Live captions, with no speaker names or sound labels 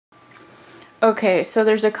Okay, so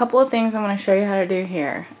there's a couple of things I'm going to show you how to do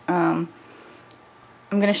here. I'm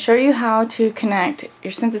going to show you how to connect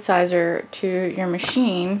your synthesizer to your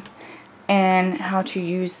machine and how to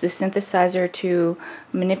use the synthesizer to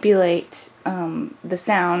manipulate the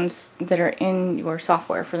sounds that are in your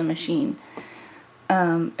software for the machine.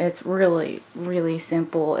 It's really, really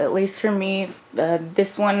simple. At least for me,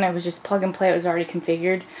 this one, I was just plug and play. It was already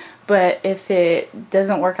configured. But if it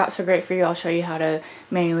doesn't work out so great for you, I'll show you how to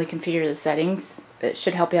manually configure the settings. It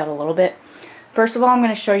should help you out a little bit. First of all, I'm going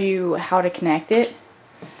to show you how to connect it.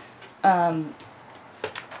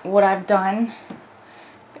 What I've done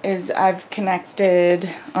is I've connected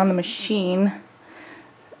on the machine,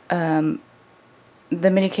 the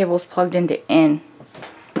MIDI cable is plugged into in.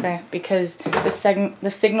 Okay, because the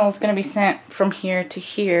signal is going to be sent from here to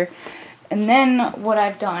here. And then what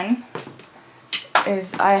I've done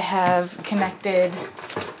is I have connected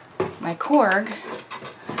my Korg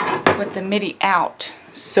with the MIDI out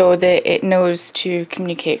so that it knows to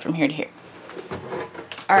communicate from here to here.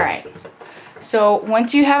 Alright, so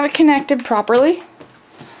once you have it connected properly,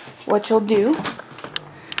 what you'll do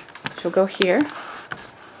is you'll go here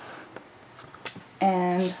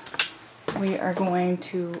and we are going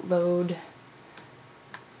to load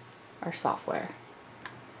our software.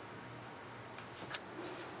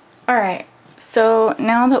 Alright, so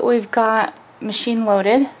now that we've got machine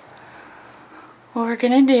loaded, what we're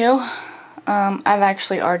going to do, I've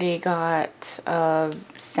actually already got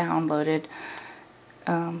sound loaded.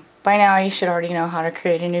 By now you should already know how to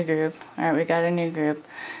create a new group. Alright, we got a new group.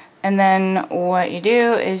 And then what you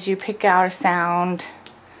do is you pick out a sound.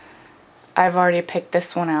 I've already picked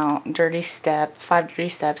this one out, Dirty Step, 5 Dirty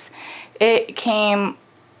Steps. It came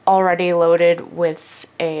already loaded with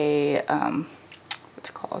a, what's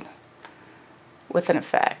it called? With an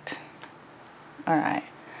effect. Alright,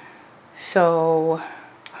 so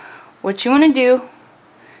what you want to do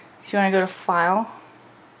is you want to go to File,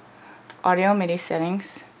 Audio MIDI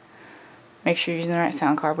Settings. Make sure you're using the right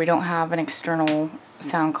sound card. We don't have an external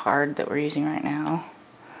sound card that we're using right now.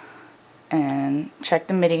 And check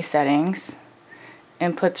the MIDI settings.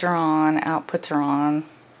 Inputs are on, outputs are on.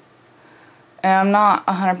 And I'm not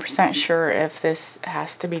 100% sure if this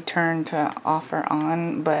has to be turned to off or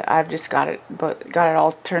on, but I've just got it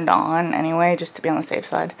all turned on anyway, just to be on the safe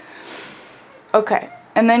side. Okay,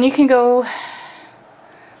 and then you can go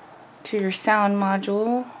to your sound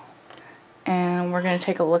module, and we're going to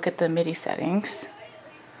take a look at the MIDI settings.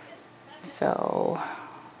 So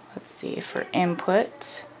let's see, for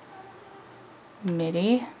input,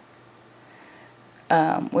 MIDI,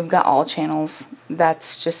 we've got all channels.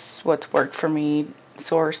 That's just what's worked for me.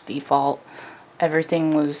 Source, default,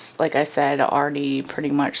 everything was, like I said, already pretty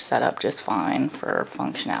much set up just fine for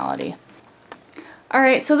functionality.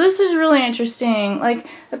 Alright, so this is really interesting. Like,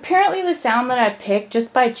 apparently the sound that I picked,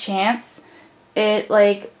 just by chance, it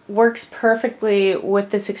like works perfectly with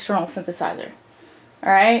this external synthesizer.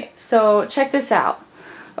 Alright, so check this out.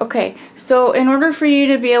 Okay, so in order for you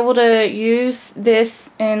to be able to use this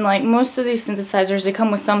in, like, most of these synthesizers, they come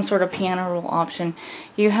with some sort of piano roll option.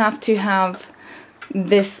 You have to have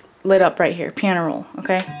this lit up right here, piano roll,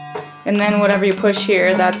 okay? And then whatever you push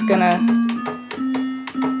here, that's gonna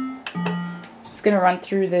run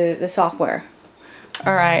through the software.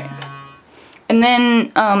 Alright. And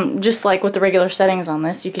then, just like with the regular settings on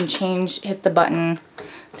this, you can hit the button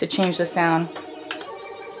to change the sound.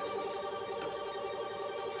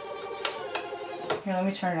 Here, let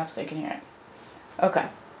me turn it up so you can hear it. Okay.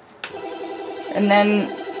 And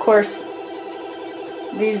then, of course,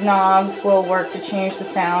 these knobs will work to change the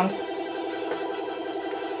sounds.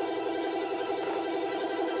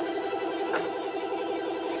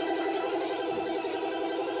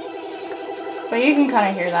 But you can kind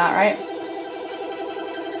of hear that, right?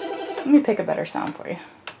 Let me pick a better sound for you.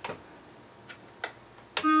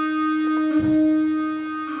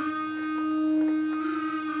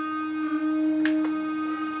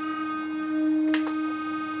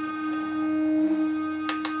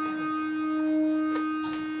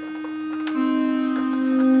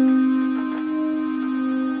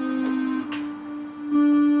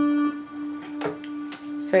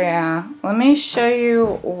 So yeah, let me show you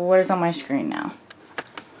what is on my screen now.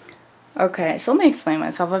 Okay, so let me explain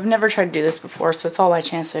myself. I've never tried to do this before, so it's all by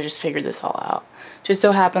chance I just figured this all out. Just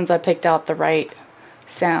so happens I picked out the right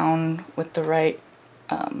sound with the right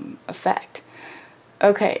effect.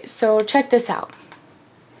 Okay, so check this out.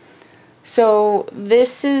 So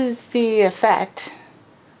this is the effect.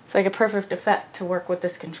 It's like a perfect effect to work with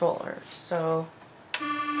this controller. So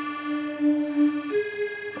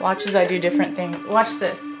watch as I do different things. Watch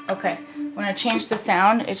this. Okay, when I change the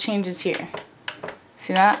sound, it changes here.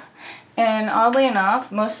 See that? And oddly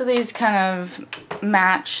enough, most of these kind of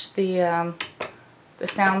match the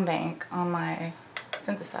sound bank on my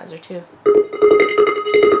synthesizer too,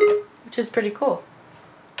 which is pretty cool.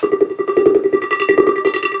 Can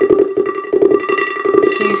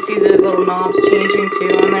you see the little knobs changing too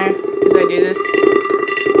on there as I do this?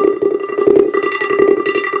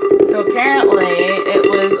 So apparently it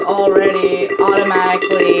was already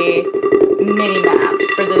automatically MIDI mapped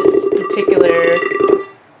for this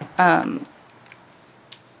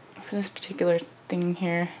particular thing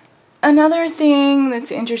here. Another thing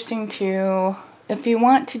that's interesting too, if you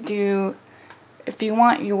want your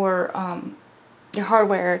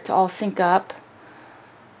hardware to all sync up,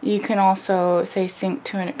 you can also say sync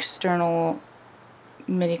to an external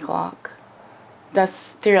MIDI clock.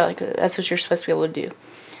 That's theoretically, that's what you're supposed to be able to do.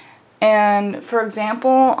 And for example,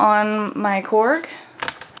 on my Korg,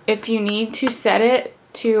 if you need to set it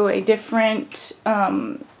to a different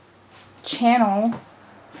channel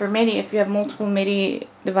for MIDI, if you have multiple MIDI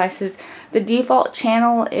devices, the default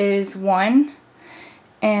channel is 1,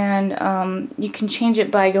 and you can change it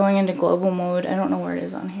by going into global mode. I don't know where it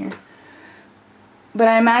is on here, but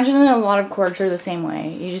I imagine that a lot of Korgs are the same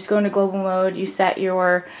way. You just go into global mode, you set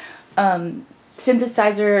your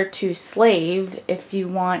synthesizer to slave if you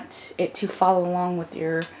want it to follow along with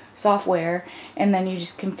your software, and then you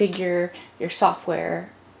just configure your software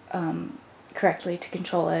correctly to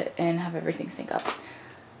control it and have everything sync up.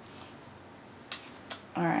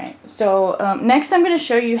 Alright, so next I'm going to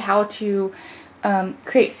show you how to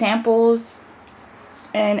create samples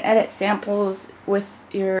and edit samples with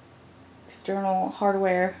your external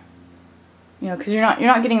hardware, you know, because you're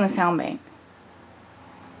not getting the sound bank,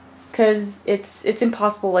 because it's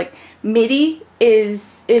impossible. Like MIDI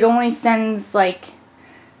it only sends like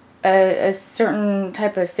a certain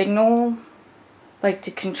type of signal, like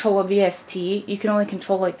to control a VST. You can only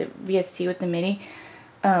control like the VST with the MIDI.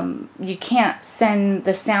 You can't send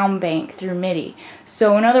the sound bank through MIDI.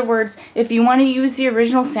 So in other words, if you want to use the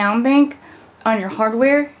original sound bank on your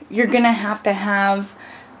hardware, you're gonna have to have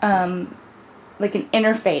like an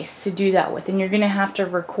interface to do that with, and you're gonna have to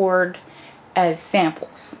record as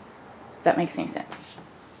samples, if that makes any sense.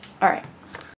 Alright.